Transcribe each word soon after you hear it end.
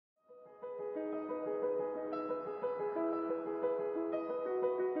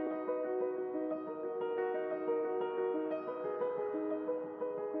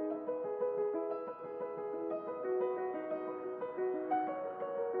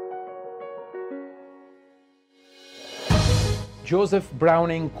Joseph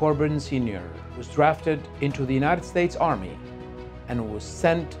Browning Corbin Sr. was drafted into the United States Army and was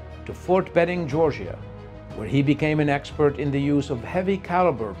sent to Fort Benning, Georgia, where he became an expert in the use of heavy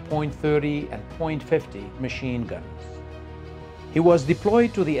caliber .30 and .50 machine guns. He was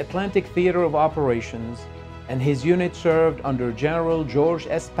deployed to the Atlantic Theater of Operations, and his unit served under General George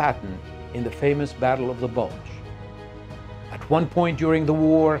S. Patton in the famous Battle of the Bulge. At one point during the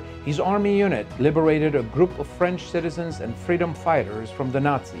war, his army unit liberated a group of French citizens and freedom fighters from the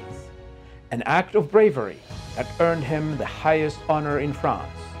Nazis, an act of bravery that earned him the highest honor in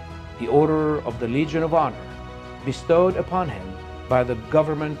France, the Order of the Legion of Honor, bestowed upon him by the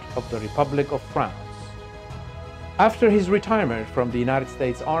government of the Republic of France. After his retirement from the United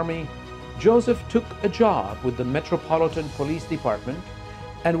States Army, Joseph took a job with the Metropolitan Police Department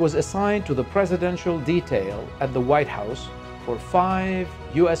and was assigned to the presidential detail at the White House for 5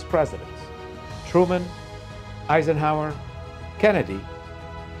 U.S. presidents: Truman, Eisenhower, Kennedy,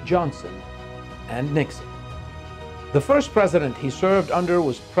 Johnson, and Nixon. The first president he served under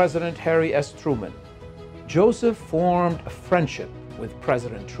was President Harry S. Truman. Joseph formed a friendship with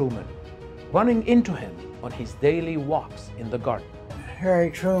President Truman, running into him on his daily walks in the garden.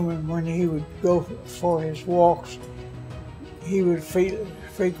 Harry Truman, when he would go for his walks, he would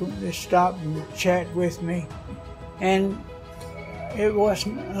frequently stop and chat with me. And it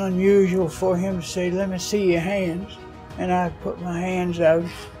wasn't unusual for him to say, "Let me see your hands." And I'd put my hands out.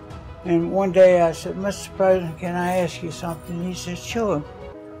 And one day I said, "Mr. President, can I ask you something?" He said, "Sure."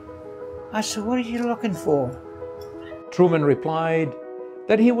 I said, "What are you looking for?" Truman replied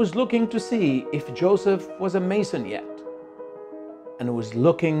that he was looking to see if Joseph was a Mason yet, and was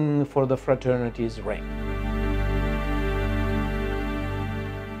looking for the fraternity's ring.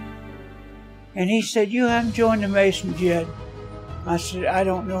 And he said, "You haven't joined the Masons yet." I said, "I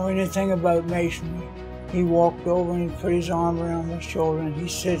don't know anything about Masonry." He walked over and put his arm around my shoulder and he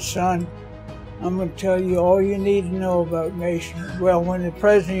said, "Son, I'm going to tell you all you need to know about Masonry." Well, when the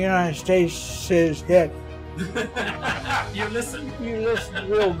President of the United States says that, you listen. You listen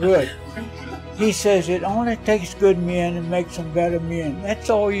real good. He says it only takes good men and makes them better men.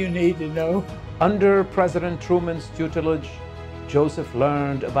 That's all you need to know. Under President Truman's tutelage, Joseph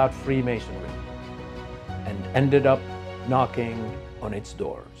learned about Freemasonry and ended up knocking on its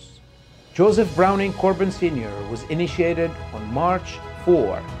doors. Joseph Browning Corbin Sr. was initiated on March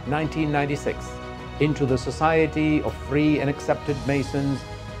 4, 1996, into the Society of Free and Accepted Masons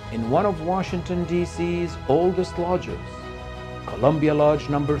in one of Washington, D.C.'s oldest lodges, Columbia Lodge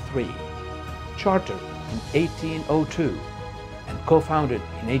No. 3, chartered in 1802 and co-founded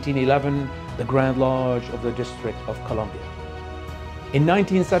in 1811 the Grand Lodge of the District of Columbia. In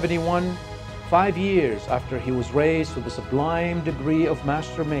 1971, 5 years after he was raised to the sublime degree of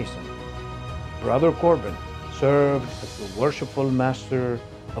Master Mason, Brother Corbin served as the Worshipful Master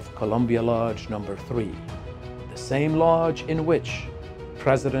of Columbia Lodge No. 3, the same lodge in which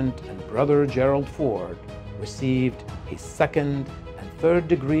President and Brother Gerald Ford received his 2nd and 3rd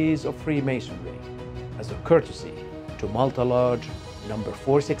degrees of Freemasonry as a courtesy to Malta Lodge No.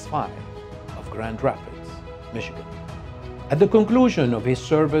 465 of Grand Rapids, Michigan. At the conclusion of his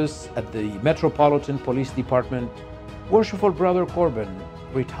service at the Metropolitan Police Department, Worshipful Brother Corbin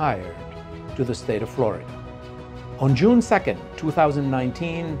retired to the state of Florida. On June 2,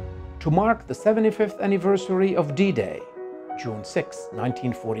 2019, to mark the 75th anniversary of D-Day, June 6,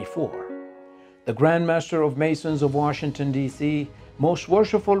 1944, the Grand Master of Masons of Washington, D.C., Most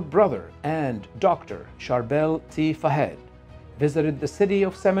Worshipful Brother and Dr. Charbel T. Fahed visited the city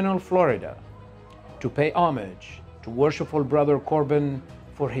of Seminole, Florida, to pay homage to Worshipful Brother Corbin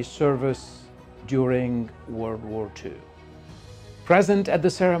for his service during World War II. Present at the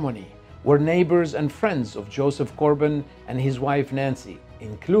ceremony were neighbors and friends of Joseph Corbin and his wife Nancy,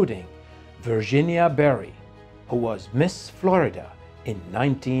 including Virginia Berry, who was Miss Florida in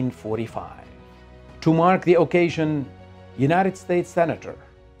 1945. To mark the occasion, United States Senator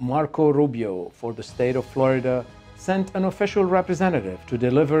Marco Rubio for the state of Florida sent an official representative to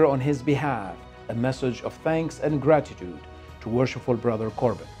deliver on his behalf a message of thanks and gratitude to Worshipful Brother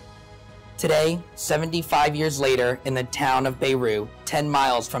Corbin. Today, 75 years later, in the town of Beirut, 10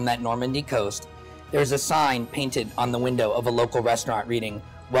 miles from that Normandy coast, there's a sign painted on the window of a local restaurant reading,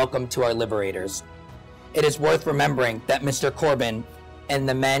 "Welcome to our liberators." It is worth remembering that Mr. Corbin and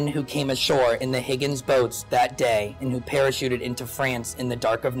the men who came ashore in the Higgins boats that day and who parachuted into France in the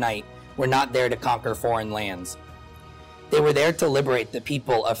dark of night were not there to conquer foreign lands. They were there to liberate the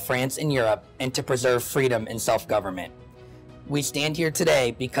people of France and Europe and to preserve freedom and self-government. We stand here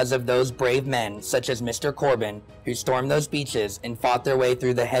today because of those brave men, such as Mr. Corbin, who stormed those beaches and fought their way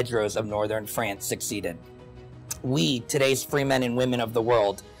through the hedgerows of northern France, succeeded. We, today's free men and women of the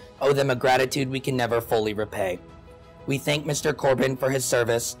world, owe them a gratitude we can never fully repay. We thank Mr. Corbin for his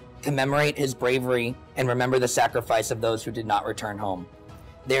service, commemorate his bravery, and remember the sacrifice of those who did not return home.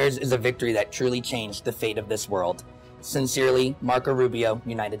 Theirs is a victory that truly changed the fate of this world. Sincerely, Marco Rubio,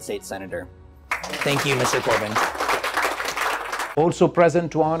 United States Senator. Thank you, Mr. Corbin. Also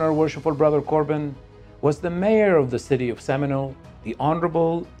present to honor Worshipful Brother Corbin was the mayor of the city of Seminole, the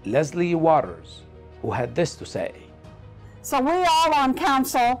Honorable Leslie Waters, who had this to say. So we all on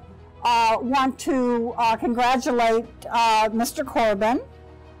council want to congratulate Mr. Corbin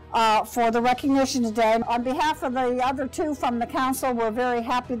for the recognition today. On behalf of the other two from the council, we're very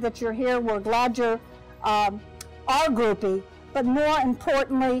happy that you're here. We're glad you're our groupie, but more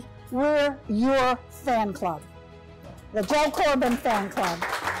importantly, we're your fan club, the Joe Corbin fan club.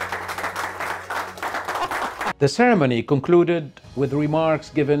 The ceremony concluded with remarks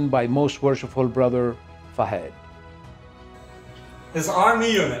given by Most Worshipful Brother Fahed. His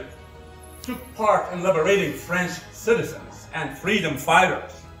army unit took part in liberating French citizens and freedom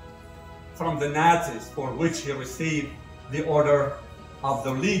fighters from the Nazis, for which he received the Order of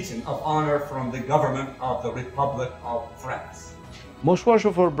the Legion of Honor from the government of the Republic of France. Most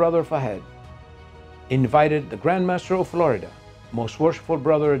Worshipful Brother Fahed invited the Grand Master of Florida, Most Worshipful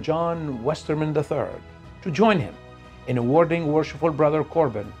Brother John Westerman III, to join him in awarding Worshipful Brother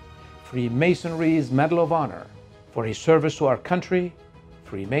Corbin Freemasonry's Medal of Honor for his service to our country,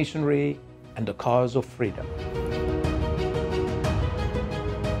 Freemasonry, and the cause of freedom.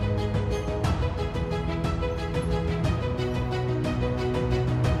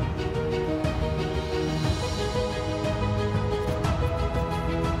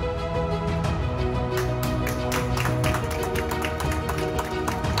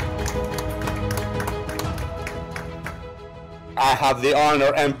 I have the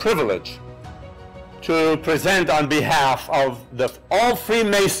honor and privilege to present on behalf of all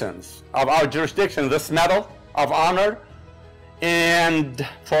Freemasons of our jurisdiction this Medal of Honor, and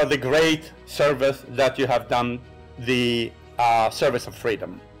for the great service that you have done, the service of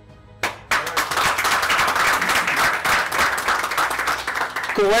freedom.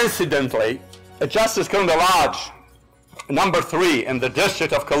 Coincidentally, Justice Columbia Lodge number 3 in the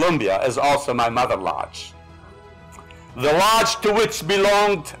District of Columbia is also my mother lodge. The lodge to which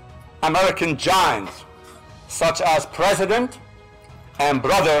belonged American giants such as President and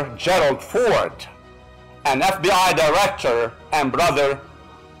Brother Gerald Ford, and FBI Director and Brother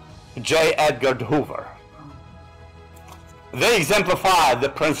J. Edgar Hoover. They exemplified the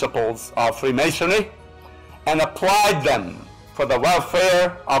principles of Freemasonry and applied them for the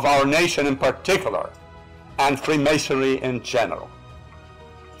welfare of our nation in particular and Freemasonry in general.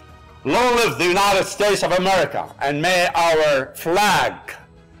 Long live the United States of America, and may our flag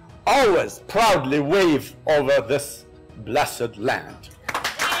always proudly wave over this blessed land.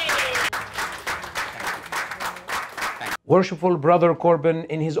 Worshipful Brother Corbin,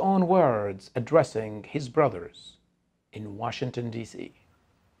 in his own words, addressing his brothers in Washington, D.C.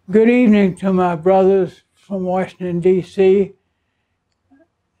 Good evening to my brothers from Washington, D.C.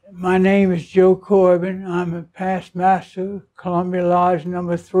 My name is Joe Corbin. I'm a past master of Columbia Lodge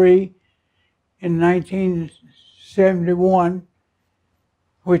number 3 in 1971,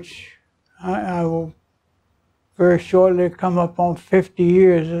 which I will very shortly come up on 50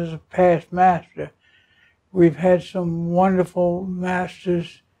 years as a past master. We've had some wonderful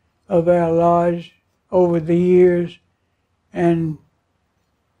masters of our lodge over the years, and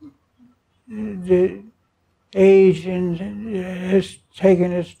the age has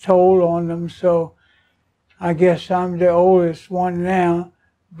taken its toll on them, so I guess I'm the oldest one now,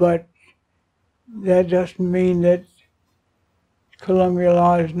 but that doesn't mean that Columbia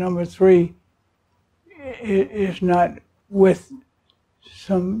Lodge number 3 is not with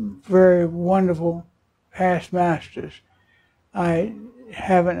some very wonderful past masters. I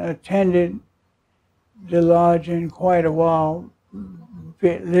haven't attended the lodge in quite a while,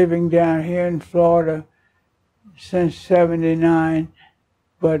 living down here in Florida since '79,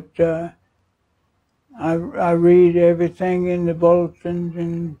 but I read everything in the bulletins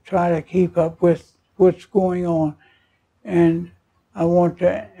and try to keep up with what's going on. And I want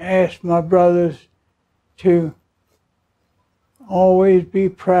to ask my brothers to always be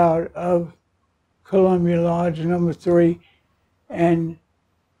proud of Columbia Lodge number 3, and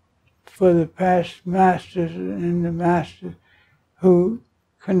for the past masters and the masters who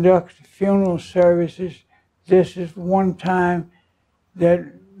conduct funeral services. This is one time that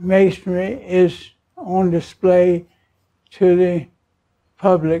Masonry is on display to the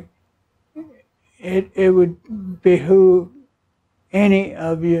public. It would behoove any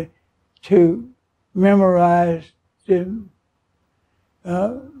of you to memorize the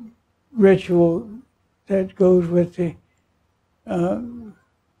ritual that goes with the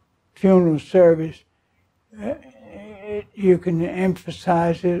funeral service. You can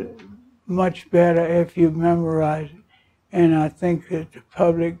emphasize it much better if you memorize it. And I think that the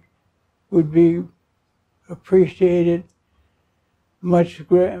public would be appreciated much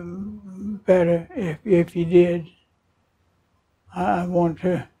better if you did. I want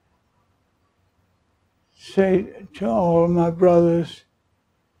to say to all of my brothers,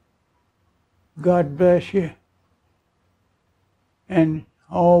 God bless you, and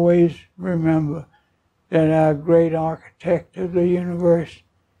always remember that our great architect of the universe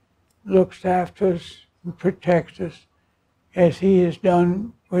looks after us and protects us as he has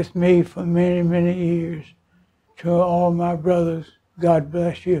done with me for many, many years. To all my brothers, God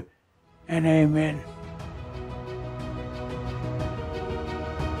bless you, and amen.